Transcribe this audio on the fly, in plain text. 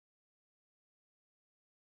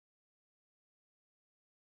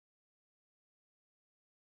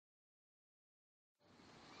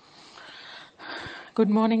Good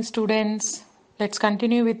morning, students. Let's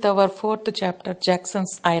continue with our fourth chapter,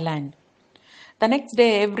 Jackson's Island. The next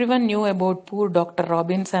day, everyone knew about poor Dr.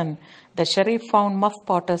 Robinson. The sheriff found Muff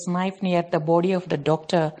Potter's knife near the body of the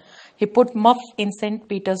doctor. He put Muff in St.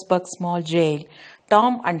 Petersburg small jail.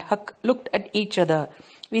 Tom and Huck looked at each other.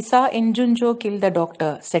 We saw Injunjo kill the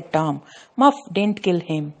doctor, said Tom. Muff didn't kill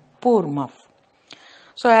him. Poor Muff.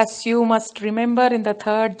 So, as you must remember in the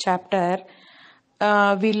third chapter,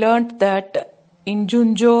 we learnt that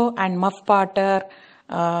Injunjo and Muff Potter,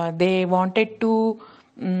 they wanted to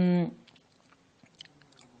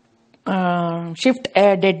shift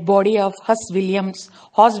a dead body of Hoss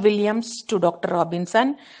Williams to Dr.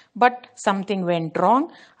 Robinson, but something went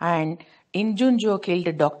wrong and Injunjo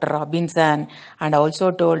killed Dr. Robinson and also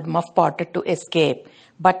told Muff Potter to escape.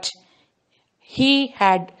 But he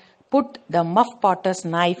had put the Muff Potter's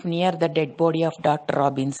knife near the dead body of Dr.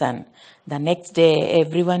 Robinson. The next day,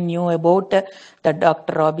 everyone knew about the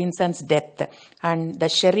Dr. Robinson's death, and the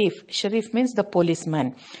sheriff means the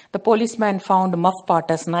policeman found Muff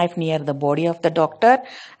Potter's knife near the body of the doctor,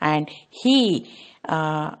 and he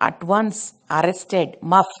at once arrested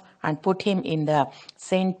Muff and put him in the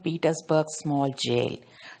St. Petersburg small jail.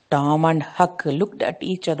 Tom and Huck looked at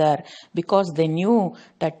each other because they knew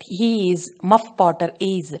that Muff Potter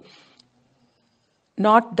is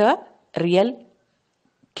not the real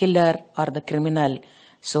killer or the criminal.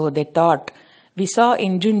 So they thought, we saw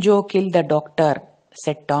Injunjo kill the doctor,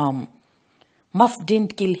 said Tom. Muff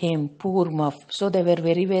didn't kill him, poor Muff. So they were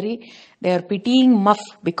they are pitying Muff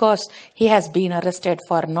because he has been arrested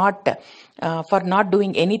for not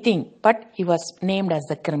doing anything, but he was named as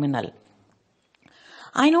the criminal.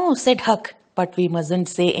 I know, said Huck, but we mustn't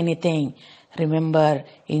say anything. Remember,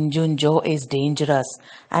 Injunjo is dangerous.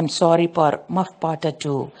 I'm sorry for Muff Potter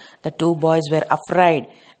too. The two boys were afraid.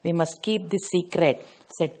 We must keep this secret,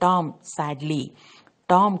 said Tom sadly.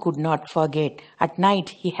 Tom could not forget. At night,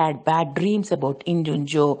 he had bad dreams about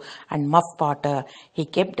Injunjo and Muff Potter. He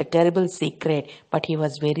kept a terrible secret, but he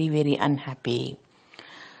was very unhappy.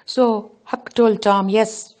 So Huck told Tom,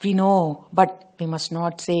 yes, we know, but we must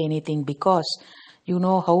not say anything because you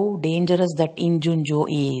know how dangerous that Injunjo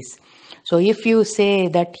is. So if you say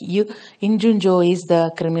that Injunjo is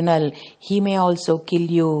the criminal, he may also kill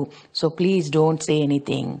you. So please don't say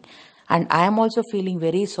anything. And I am also feeling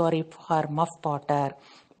very sorry for Muff Potter.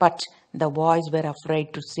 But the boys were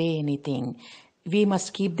afraid to say anything. We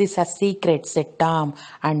must keep this a secret, said Tom,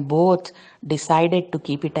 and both decided to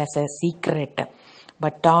keep it as a secret.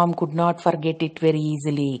 But Tom could not forget it very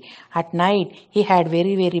easily. At night, he had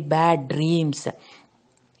very bad dreams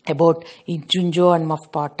about Injunjo and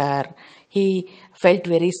Muff Potter. He felt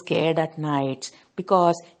very scared at nights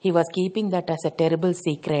because he was keeping that as a terrible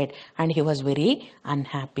secret and he was very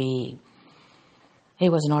unhappy. He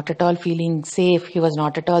was not at all feeling safe. He was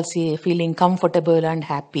not at all feeling comfortable and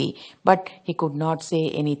happy, but he could not say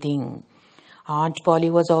anything. Aunt Polly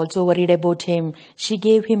was also worried about him. She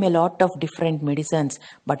gave him a lot of different medicines,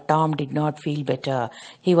 but Tom did not feel better.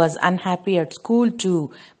 He was unhappy at school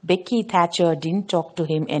too. Becky Thatcher didn't talk to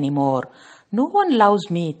him anymore. No one loves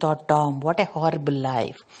me, thought Tom. What a horrible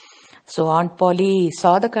life. So Aunt Polly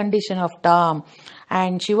saw the condition of Tom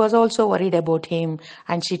and she was also worried about him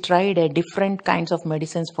and she tried different kinds of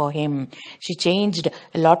medicines for him. She changed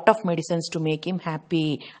a lot of medicines to make him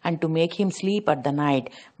happy and to make him sleep at the night.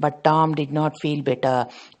 But Tom did not feel better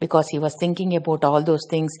because he was thinking about all those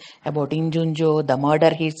things about Injunjo, the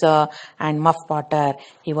murder he saw, and Muff Potter.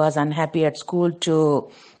 He was unhappy at school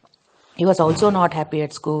too. He was also not happy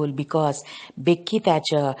at school because Becky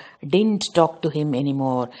Thatcher didn't talk to him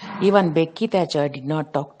anymore. Even Becky Thatcher did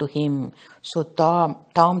not talk to him. So Tom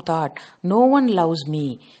thought, no one loves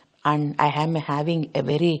me and I am having a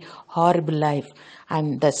very horrible life.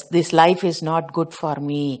 And this life is not good for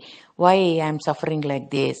me. Why I am suffering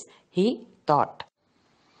like this? He thought.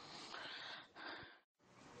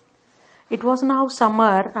 It was now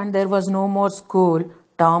summer and there was no more school.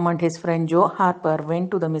 Tom and his friend Joe Harper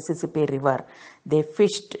went to the Mississippi River. They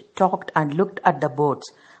fished, talked, and looked at the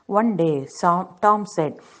boats. One day, Tom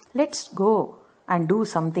said, let's go and do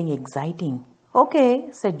something exciting. Okay,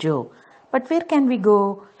 said Joe. But where can we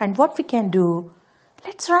go and what we can do?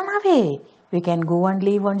 Let's run away. We can go and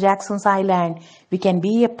live on Jackson's Island. We can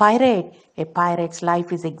be a pirate. A pirate's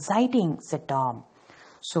life is exciting, said Tom.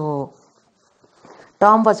 So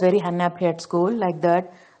Tom was very unhappy at school like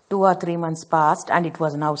that. 2 or 3 months passed and it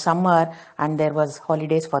was now summer and there was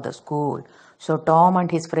holidays for the school. So Tom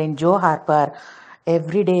and his friend Joe Harper,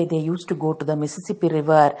 every day they used to go to the Mississippi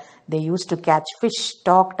River. They used to catch fish,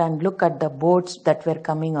 talked and look at the boats that were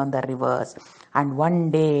coming on the rivers. And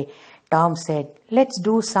one day Tom said, let's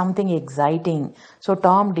do something exciting. So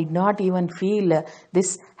Tom did not even feel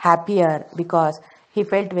this happier because he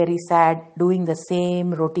felt very sad doing the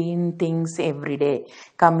same routine things every day,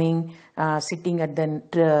 coming, sitting at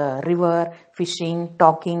the river, fishing,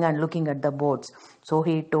 talking, and looking at the boats. So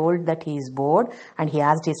he told that he is bored and he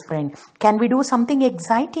asked his friend, can we do something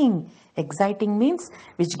exciting? Exciting means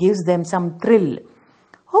which gives them some thrill.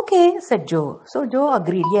 Okay, said Joe. So Joe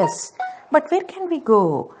agreed, yes. But where can we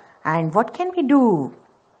go? And what can we do?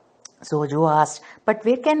 So Joe asked, but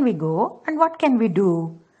where can we go and what can we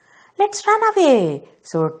do? Let's run away.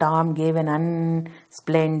 So Tom gave an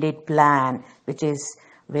unsplendid plan, which is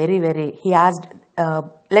he asked,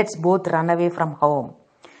 let's both run away from home.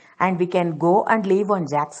 And we can go and live on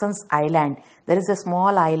Jackson's Island. There is a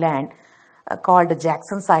small island called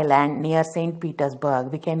Jackson's Island near St.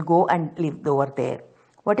 Petersburg. We can go and live over there.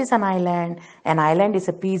 What is an island? An island is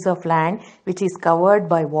a piece of land which is covered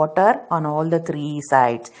by water on all the three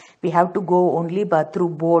sides. We have to go only through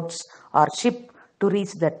boats or ship to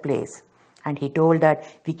reach that place. And he told that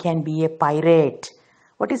we can be a pirate.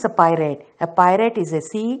 What is a pirate? A pirate is a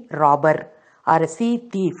sea robber or a sea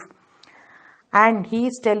thief. And he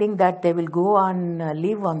is telling that they will go on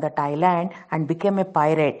live on that island and become a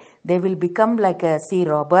pirate. They will become like a sea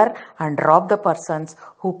robber and rob the persons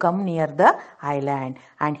who come near the island.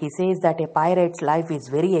 And he says that a pirate's life is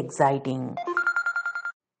very exciting.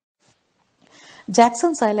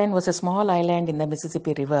 Jackson's Island was a small island in the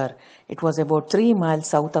Mississippi River. It was about 3 miles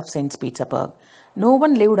south of St. Petersburg. No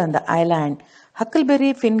one lived on the island.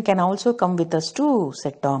 Huckleberry Finn can also come with us too,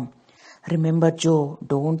 said Tom. Remember, Joe,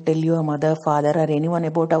 don't tell your mother, father, or anyone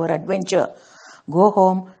about our adventure. Go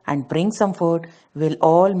home and bring some food. We'll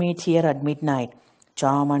all meet here at midnight.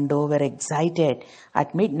 Tom and Joe were excited.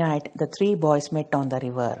 At midnight, the three boys met on the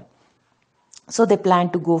river. So they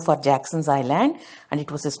planned to go for Jackson's Island, and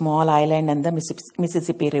it was a small island on the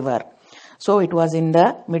Mississippi River. So it was in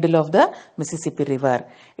the middle of the Mississippi River.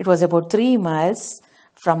 It was about 3 miles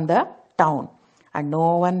from the town, and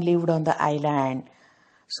no one lived on the island.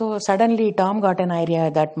 So suddenly Tom got an idea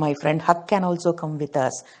that my friend Huck can also come with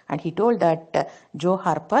us. And he told that Joe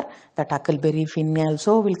Harper, that Huckleberry Finn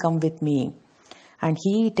also will come with me. And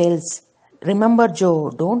he tells, remember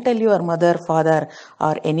Joe, don't tell your mother, father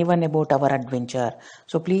or anyone about our adventure.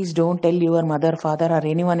 So please don't tell your mother, father or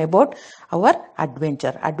anyone about our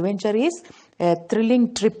adventure. Adventure is a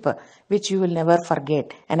thrilling trip which you will never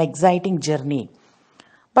forget, an exciting journey.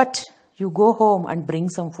 But you go home and bring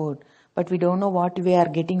some food. But we don't know what we are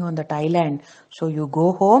getting on that island. So you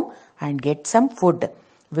go home and get some food.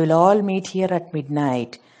 We'll all meet here at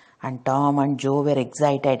midnight. And Tom and Joe were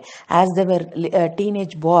excited. As they were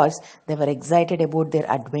teenage boys, they were excited about their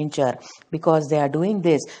adventure because they are doing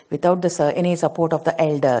this without any support of the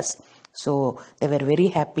elders. So they were very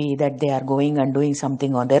happy that they are going and doing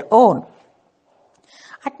something on their own.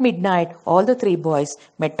 At midnight, all the three boys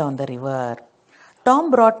met on the river.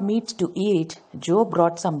 Tom brought meat to eat, Joe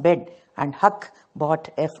brought some bread, and Huck bought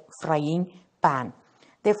a frying pan.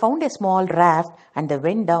 They found a small raft and they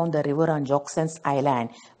went down the river on JOKSONS Island.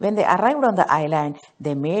 When they arrived on the island,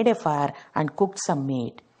 they made a fire and cooked some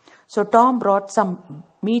meat. So Tom brought some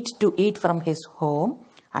meat to eat from his home,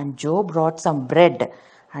 and Joe brought some bread,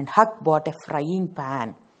 and Huck bought a frying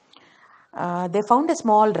pan. They found a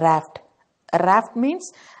small raft. A raft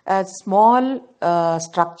means a small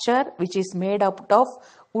structure which is made out of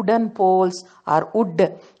wooden poles or wood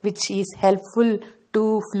which is helpful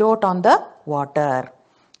to float on the water.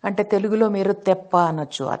 అంటే తెలుగులో మీరు తెప్ప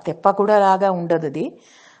అనొచ్చు. ఆ తెప్ప కూడా లాగా ఉండదు అది.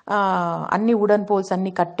 అన్ని వుడన్ పోల్స్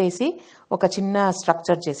అన్ని కట్టేసి ఒక చిన్న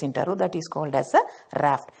స్ట్రక్చర్ చేసింటారు. That is called as a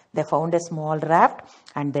raft. They found a small raft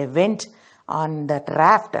and they went on that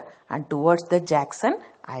raft and towards the Jackson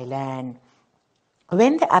Island.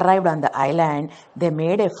 When they arrived on the island, they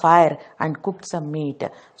made a fire and cooked some meat.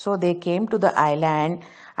 So they came to the island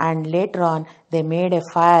and later on they made a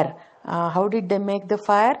fire. How did they make the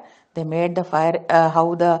fire? They made the fire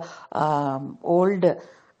how the old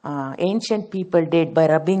ancient people did by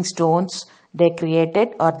rubbing stones. They created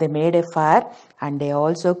or they made a fire and they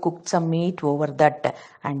also cooked some meat over that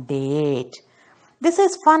and they ate. This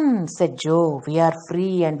is fun, said Joe. We are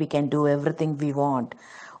free and we can do everything we want.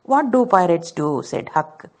 What do pirates do? Said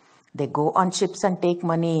Huck. They go on ships and take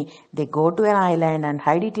money. They go to an island and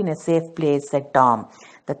hide it in a safe place, said Tom.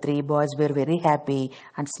 The three boys were very happy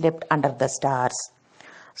and slept under the stars.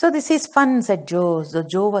 So this is fun, said Joe. So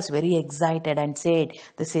Joe was very excited and said,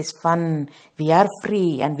 this is fun. We are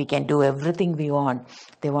free and we can do everything we want.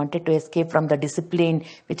 They wanted to escape from the discipline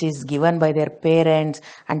which is given by their parents,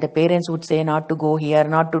 and the parents would say not to go here,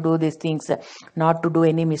 not to do these things, not to do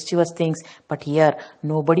any mischievous things. But here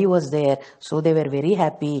nobody was there. So they were very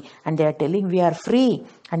happy and they are telling we are free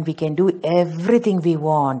and we can do everything we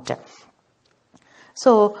want.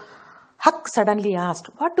 So Huck suddenly asked,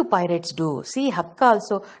 what do pirates do? See, Huck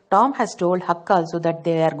also, Tom has told Huck also that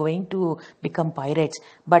they are going to become pirates.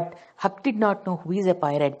 But Huck did not know who is a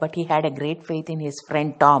pirate, but he had a great faith in his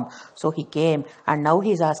friend Tom. So he came and now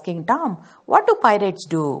he is asking Tom, what do pirates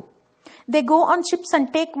do? They go on ships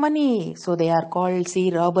and take money. So they are called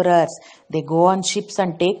sea robbers. They go on ships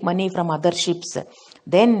and take money from other ships.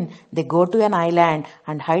 Then they go to an island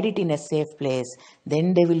and hide it in a safe place.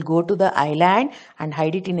 Then they will go to the island and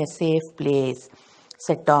hide it in a safe place,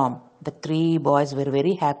 said Tom. The three boys were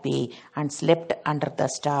very happy and slept under the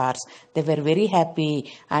stars. They were very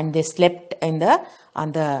happy and they slept on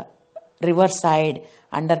the riverside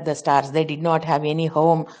under the stars. They did not have any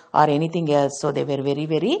home or anything else, so they were very,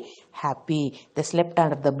 very happy. They slept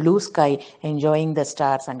under the blue sky, enjoying the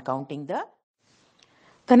stars and counting the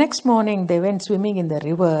next morning. They went swimming in the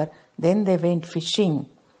river. Then they went fishing.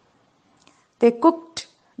 They cooked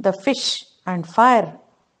the fish and fire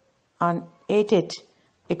and ate it.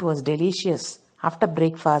 It was delicious. After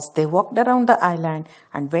breakfast, they walked around the island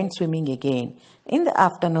and went swimming again. In the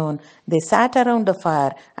afternoon, they sat around the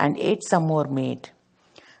fire and ate some more meat.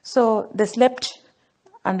 So they slept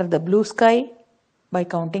under the blue sky by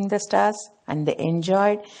counting the stars and they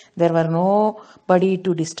enjoyed. There were nobody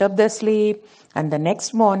to disturb their sleep, and the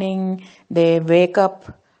next morning they wake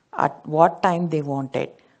up at what time they wanted.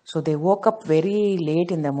 So they woke up very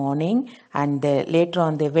late in the morning and later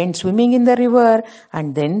on they went swimming in the river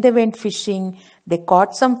and then they went fishing. They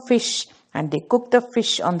caught some fish and they cooked the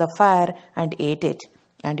fish on the fire and ate it.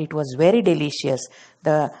 And it was very delicious.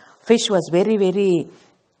 The fish was very, very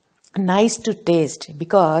nice to taste,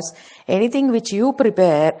 because anything which you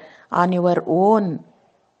prepare on your own,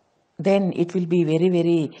 then it will be very,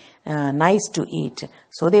 very nice to eat.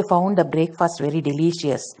 So they found the breakfast very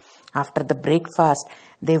delicious. After the breakfast,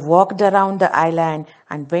 they walked around the island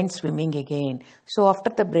and went swimming again. So after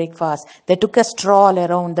the breakfast, they took a stroll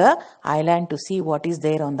around the island to see what is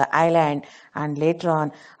there on the island. And later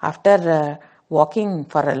on, after walking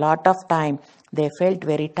for a lot of time, they felt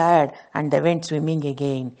very tired and they went swimming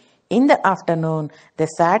again. In the afternoon, they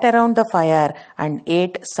sat around the fire and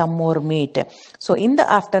ate some more meat. So in the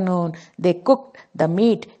afternoon, they cooked the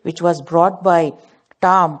meat which was brought by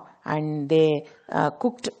Tom, and they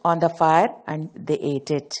cooked on the fire and they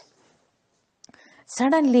ate it.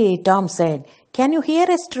 Suddenly, Tom said, "Can you hear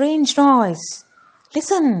a strange noise?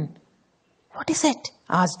 Listen." "What is it?"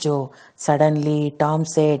 asked Joe. Suddenly, Tom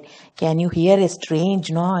said, "Can you hear a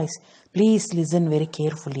strange noise? Please listen very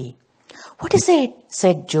carefully." "What is it?"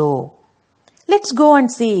 said Joe. "Let's go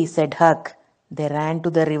and see," said Huck. They ran to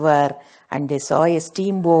the river and they saw a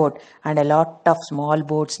steamboat and a lot of small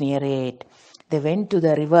boats near it. They went to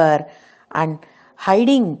the river and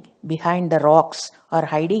hiding behind the rocks or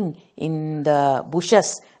hiding in the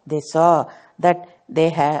bushes, they saw that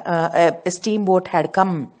a steamboat had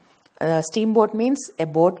come. Steamboat means a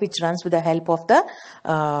boat which runs with the help of the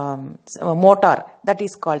motor. That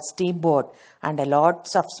is called steamboat, and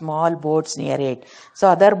lots of small boats near it. So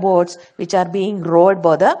other boats which are being rowed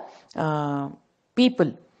by the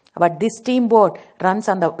people, but this steamboat runs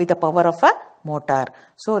with the power of a motor.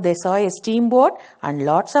 So they saw a steamboat and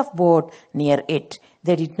lots of boat near it.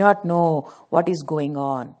 They did not know what is going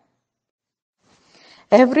on.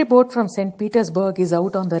 "Every boat from St. Petersburg is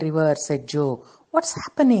out on the river," said Joe. "What's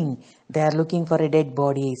happening?" "They are looking for a dead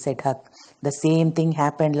body," said Huck. "The same thing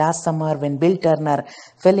happened last summer when Bill Turner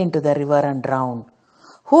fell into the river and drowned."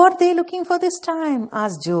 "Who are they looking for this time?"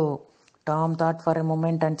 asked Joe. Tom thought for a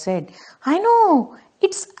moment and said, "I know,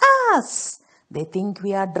 it's us. They think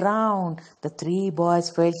we are drowned." The three boys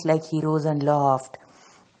felt like heroes and laughed.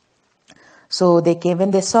 So they came,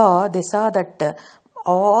 when they saw that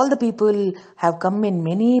all the people have come in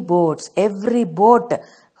many boats. Every boat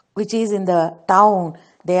which is in the town,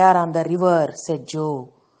 they are on the river, said Joe.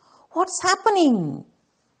 "What's happening?"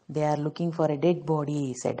 "They are looking for a dead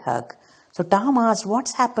body," said Huck. So Tom asked,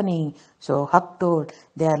 "What's happening?" So Huck told,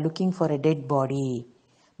 "They are looking for a dead body,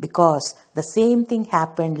 because the same thing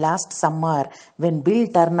happened last summer when Bill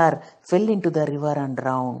Turner fell into the river and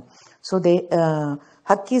drowned." So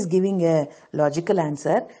Huck is giving a logical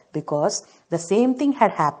answer, because The same thing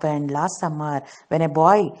had happened last summer when a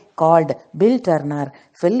boy called Bill Turner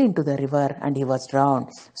fell into the river and he was drowned.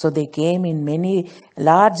 So they came in many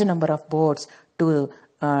large number of boats to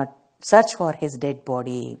search for his dead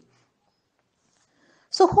body.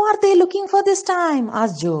 So who are they looking for this time?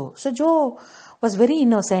 Asked Joe. So Joe was very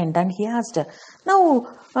innocent and he asked, now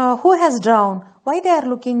who has drowned? Why they are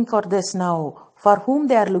looking for this now? For whom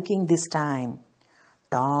they are looking this time?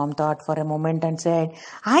 Tom thought for a moment and said,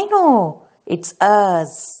 I know, it's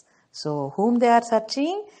us. So whom they are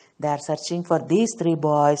searching? They are searching for these three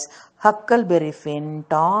boys, Huckleberry Finn,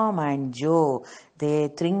 Tom and Joe. They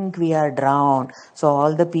think we are drowned. So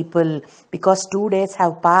all the people, because 2 days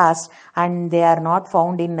have passed and they are not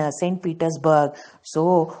found in St. Petersburg.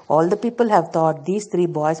 So all the people have thought these three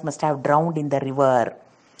boys must have drowned in the river.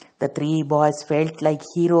 The three boys felt like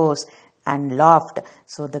heroes and laughed.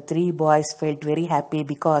 So the three boys felt very happy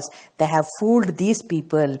because they have fooled these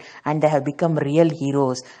people and they have become real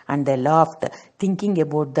heroes, and they laughed thinking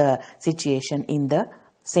about the situation in the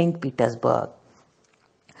St. Petersburg.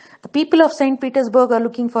 The people of St. Petersburg are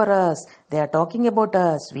looking for us. They are talking about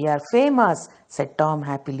us. We are famous, said Tom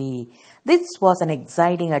happily. This was an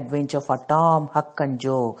exciting adventure for Tom, Huck and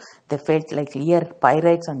Joe. They felt like real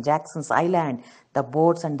pirates on Jackson's Island. The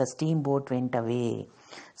boats and the steamboat went away.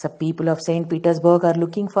 So people of St. Petersburg are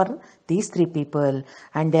looking for these three people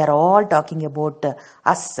and they are all talking about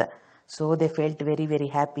us. So they felt very, very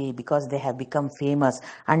happy because they have become famous.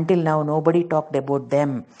 Until now, nobody talked about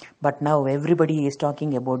them. But now everybody is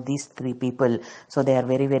talking about these three people. So they are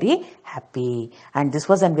very, very happy. And this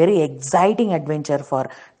was a very exciting adventure for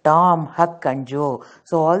Tom, Huck and Joe.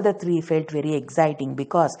 So all the three felt very exciting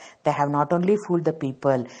because they have not only fooled the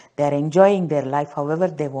people, they are enjoying their life however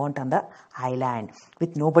they want on the island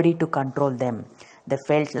with nobody to control them. They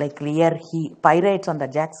felt like real pirates on the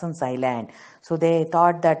Jackson's Island. So they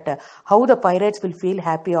thought that how the pirates will feel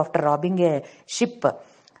happy after robbing a ship.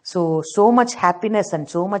 So much happiness and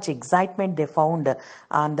so much excitement they found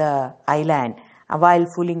on the island while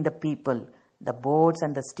fooling the people. The boats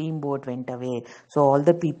and the steamboat went away. So all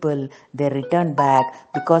the people, they returned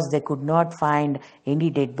back because they could not find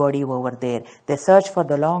any dead body over there. They searched for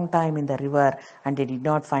the long time in the river and they did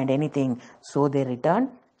not find anything. So they returned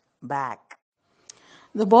back.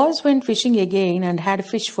 The boys went fishing again and had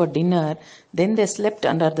fish for dinner. Then they slept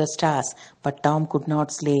under the stars. But Tom could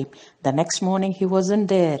not sleep. The next morning he wasn't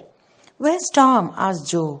there. Where's Tom?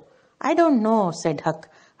 Asked Joe. I don't know, said Huck.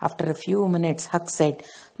 After a few minutes, Huck said,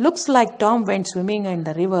 looks like Tom went swimming in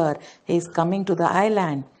the river. He is coming to the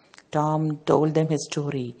island. Tom told them his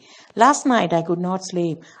story. Last night I could not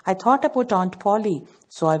sleep. I thought about Aunt Polly.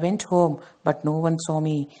 So I went home, but no one saw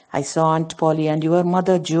me. I saw Aunt Polly and your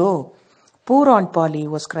mother, Joe. Poor Aunt Polly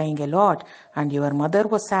was crying a lot, and your mother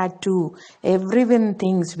was sad too. Everyone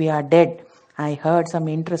thinks we are dead. I heard some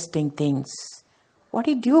interesting things. What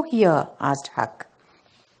did you hear? Asked Huck.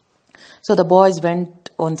 So the boys went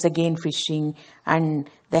once again fishing, and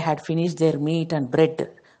they had finished their meat and bread.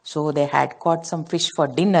 So they had caught some fish for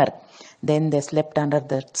dinner. Then they slept under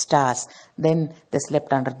the stars. Then they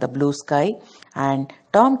slept under the blue sky, and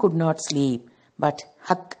Tom could not sleep, but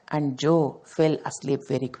Huck and Joe fell asleep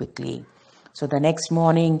very quickly. So the next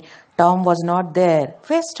morning, Tom was not there.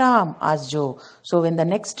 Where's Tom? Asked Joe. So in the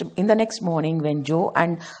next morning, when Joe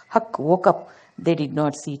and Huck woke up, they did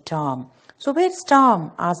not see Tom. So where's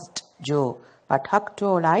Tom? Asked Joe. But Huck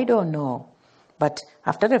told, I don't know. But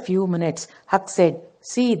after a few minutes, Huck said,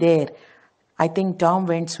 see there, I think Tom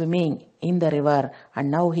went swimming in the river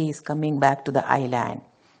and now he is coming back to the island.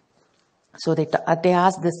 So they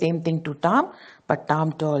asked the same thing to Tom, but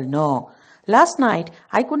Tom told no. Last night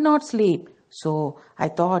I could not sleep, so I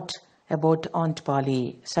thought about Aunt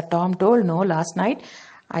Polly. So Tom told no, last night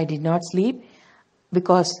I did not sleep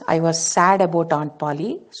because I was sad about Aunt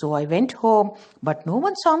Polly. So I went home, but no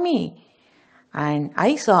one saw me. And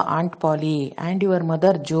I saw Aunt Polly and your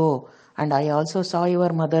mother Joe. And I also saw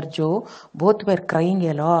your mother Joe. Both were crying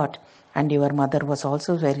a lot. And your mother was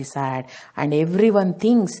also very sad. And everyone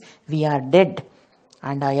thinks we are dead.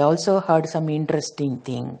 And I also heard some interesting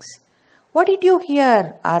things. What did you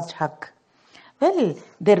hear? Asked Huck. Well,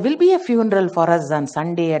 there will be a funeral for us on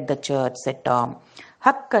Sunday at the church, said Tom.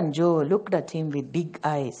 Huck and Joe looked at him with big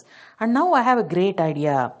eyes. And now I have a great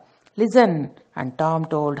idea. Listen. And Tom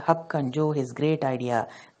told Huck and Joe his great idea.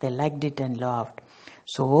 They liked it and laughed.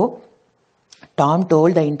 So Tom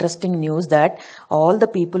told the interesting news that all the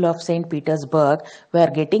people of St. Petersburg were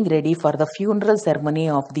getting ready for the funeral ceremony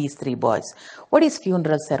of these three boys. What is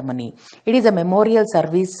funeral ceremony? It is a memorial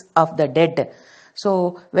service of the dead.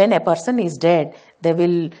 So when a person is dead, they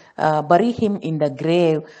will bury him in the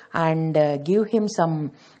grave and give him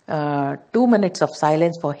some 2 minutes of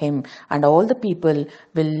silence for him, and all the people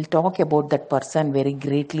will talk about that person very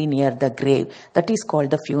greatly near the grave. That is called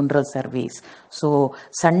the funeral service. So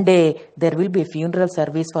Sunday there will be a funeral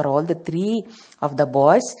service for all the three of the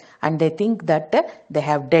boys, and they think that they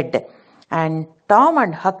have dead. And Tom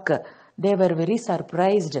and Huck, they were very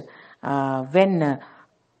surprised when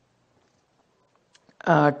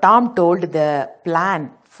Tom told the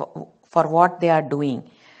plan for what they are doing.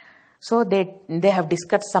 So they have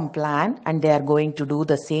discussed some plan, and they are going to do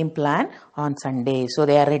the same plan on Sunday. So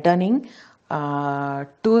they are returning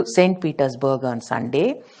to St. Petersburg on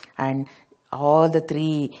Sunday, and all the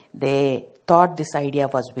three, they thought this idea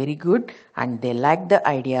was very good, and they liked the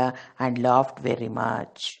idea and laughed very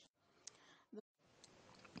much.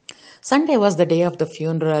 Sunday was the day of the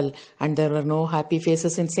funeral, and there were no happy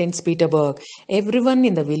faces in St. Petersburg. Everyone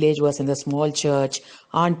in the village was in the small church.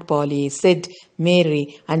 Aunt Polly, Sid,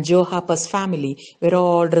 Mary, and Joe Harper's family were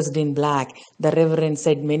all dressed in black. The Reverend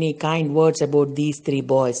said many kind words about these three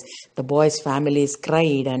boys. The boys' families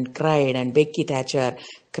cried, and Becky Thatcher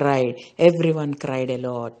cried. Everyone cried a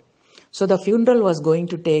lot. So the funeral was going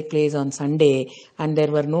to take place on Sunday, and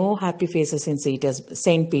there were no happy faces in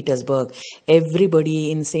St. Petersburg.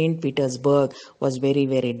 Everybody in St. Petersburg was very,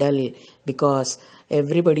 very dull, because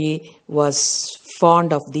everybody was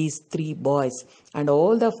fond of these three boys, and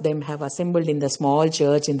all of them have assembled in the small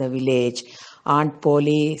church in the village. Aunt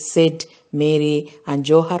Polly, Sid, Mary, and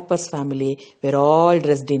Joe Harper's family were all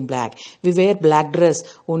dressed in black. We wear black dress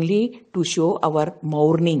only to show our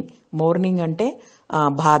mourning. Mourning ante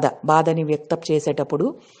బాధని వ్యక్తం చేసేటప్పుడు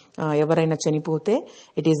ఎవరైనా చనిపోతే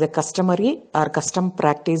it is a customary or custom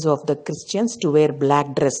practice of the Christians to wear black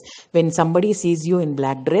dress. When somebody sees you in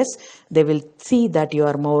black dress, they will see that you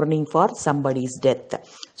are mourning for somebody's death.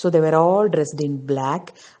 So they were all dressed in black,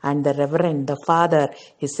 and the Reverend, the father,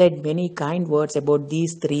 he said many kind words about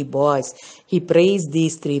these three boys. He praised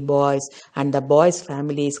these three boys, and the boys'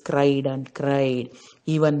 families cried and cried.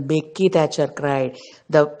 Even Becky Thatcher cried.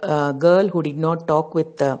 The girl who did not talk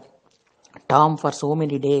with Tom for so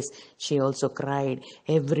many days, she also cried.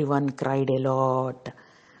 Everyone cried a lot.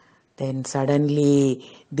 Then suddenly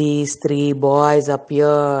these three boys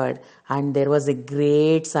appeared, and there was a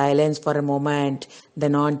great silence for a moment.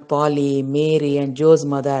 Then Aunt Polly, Mary, and Joe's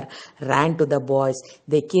mother ran to the boys.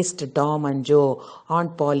 They kissed Tom and Joe.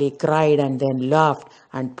 Aunt Polly cried and then laughed,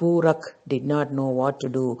 and poor Huck did not know what to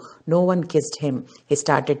do. No one kissed him. He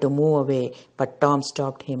started to move away, but Tom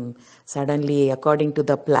stopped him. Suddenly, according to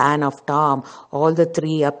the plan of Tom, all the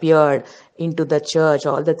three appeared into the church.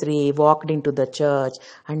 All the three walked into the church,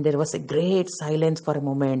 and there was a great silence for a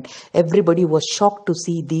moment. Everybody was shocked to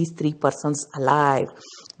see these three persons alive.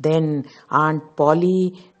 Then Aunt Polly,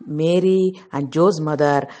 Mary, and Joe's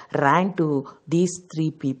mother ran to these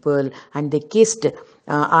three people, and they kissed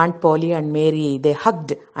Aunt Polly and Mary. They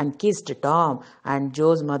hugged and kissed Tom, and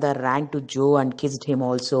Joe's mother ran to Joe and kissed him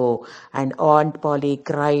also. And Aunt Polly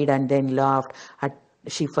cried and then laughed.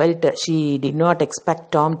 She felt she did not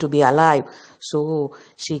expect Tom to be alive, so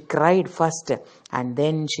she cried first, and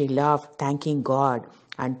then she laughed, thanking God.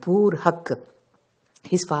 And poor Huck,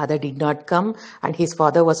 his father did not come, and his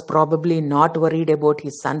father was probably not worried about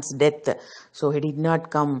his son's death, so he did not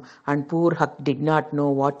come. And poor Huck did not know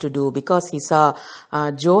what to do, because he saw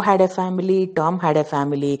Joe had a family, Tom had a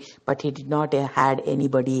family, but he did not had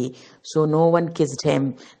anybody. So no one kissed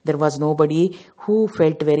him. There was nobody who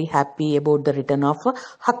felt very happy about the return of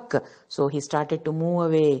Huck. So he started to move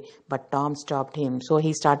away, but Tom stopped him. So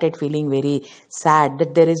he started feeling very sad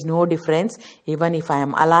that there is no difference even if I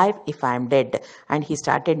am alive, if I am dead. And he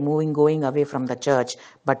started going away from the church,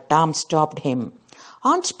 but Tom stopped him.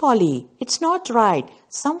 Aunt Polly, it's not right.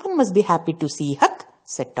 Someone must be happy to see Huck,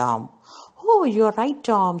 said Tom. Oh, you're right,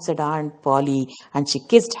 Tom, said Aunt Polly, and she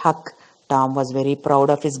kissed Huck. Tom was very proud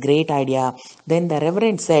of his great idea. Then the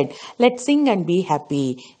Reverend said, let's sing and be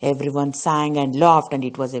happy. Everyone sang and laughed, and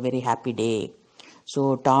it was a very happy day.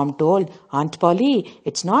 So Tom told Aunt Polly,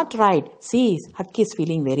 it's not right. See, Huck is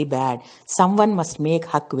feeling very bad. Someone must make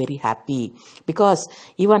Huck very happy, because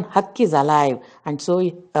even Huck is alive, and so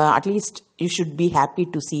at least you should be happy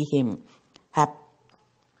to see him.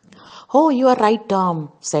 Oh, you are right,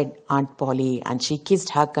 Tom, said Aunt Polly, and she kissed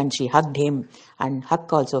Huck and she hugged him. and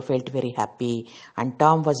Huck also felt very happy. And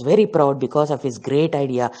Tom was very proud because of his great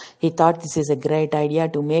idea. He thought this is a great idea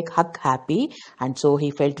to make Huck happy, and so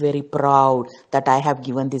he felt very proud that I have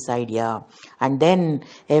given this idea. And then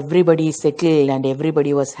everybody settled and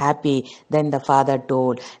everybody was happy. Then the father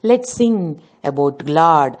told, let's sing about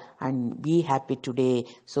God and be happy today.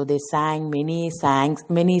 So they sang many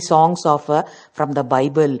songs of from the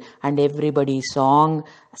Bible, and everybody sang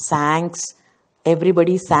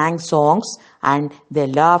songs, and they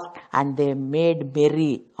laughed and they made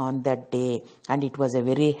merry on that day, and it was a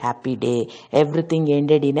very happy day. Everything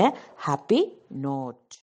ended in a happy note.